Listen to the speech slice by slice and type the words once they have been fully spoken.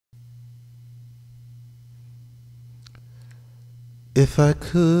If I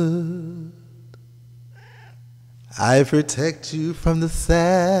could, I'd protect you from the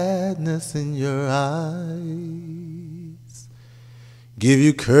sadness in your eyes, give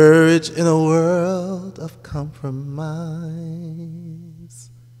you courage in a world of compromise.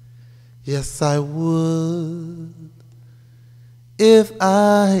 Yes, I would, if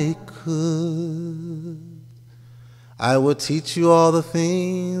I could. I would teach you all the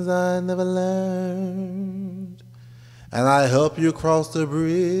things I never learned, and I help you cross the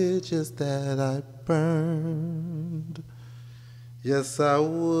bridges that I burned. Yes, I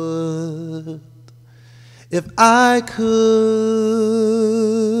would, if I could.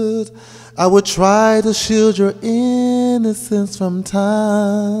 I would try to shield your innocence from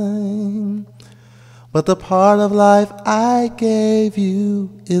time, but the part of life I gave you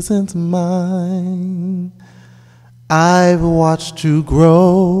isn't mine. I've watched you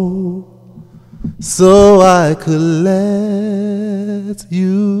grow so I could let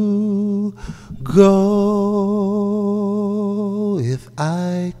you go. If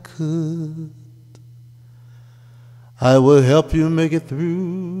I could, I would help you make it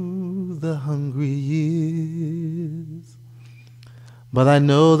through the hungry years. But I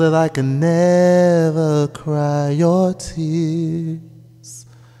know that I can never cry your tears.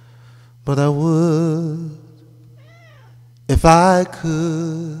 But I would, if I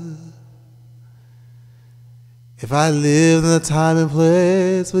could. If I lived in a time and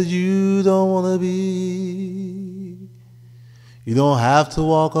place where you don't want to be, you don't have to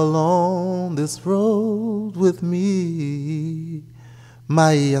walk along this road with me.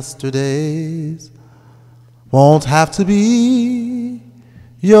 My yesterdays won't have to be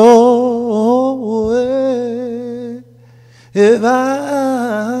your way. If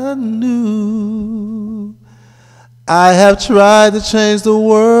I knew I have tried to change the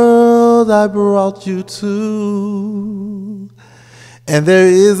world I brought you to, and there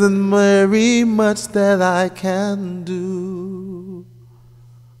isn't very much that I can do,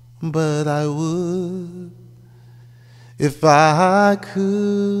 but I would if I could.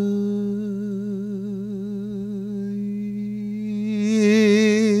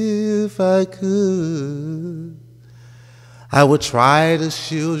 If I could, I would try to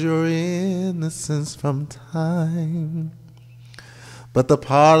shield your innocence from time, but the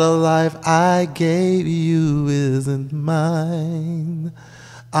part of life I gave you isn't mine.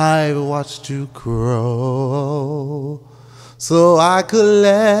 I've watched you grow so I could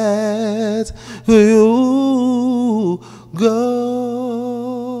let you go.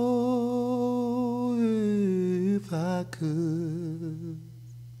 If I could,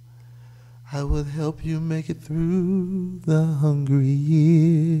 I would help you make it through the hungry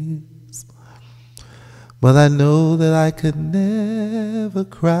years. But I know that I could never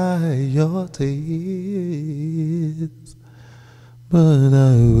cry your tears. But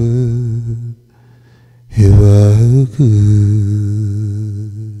I would if I could.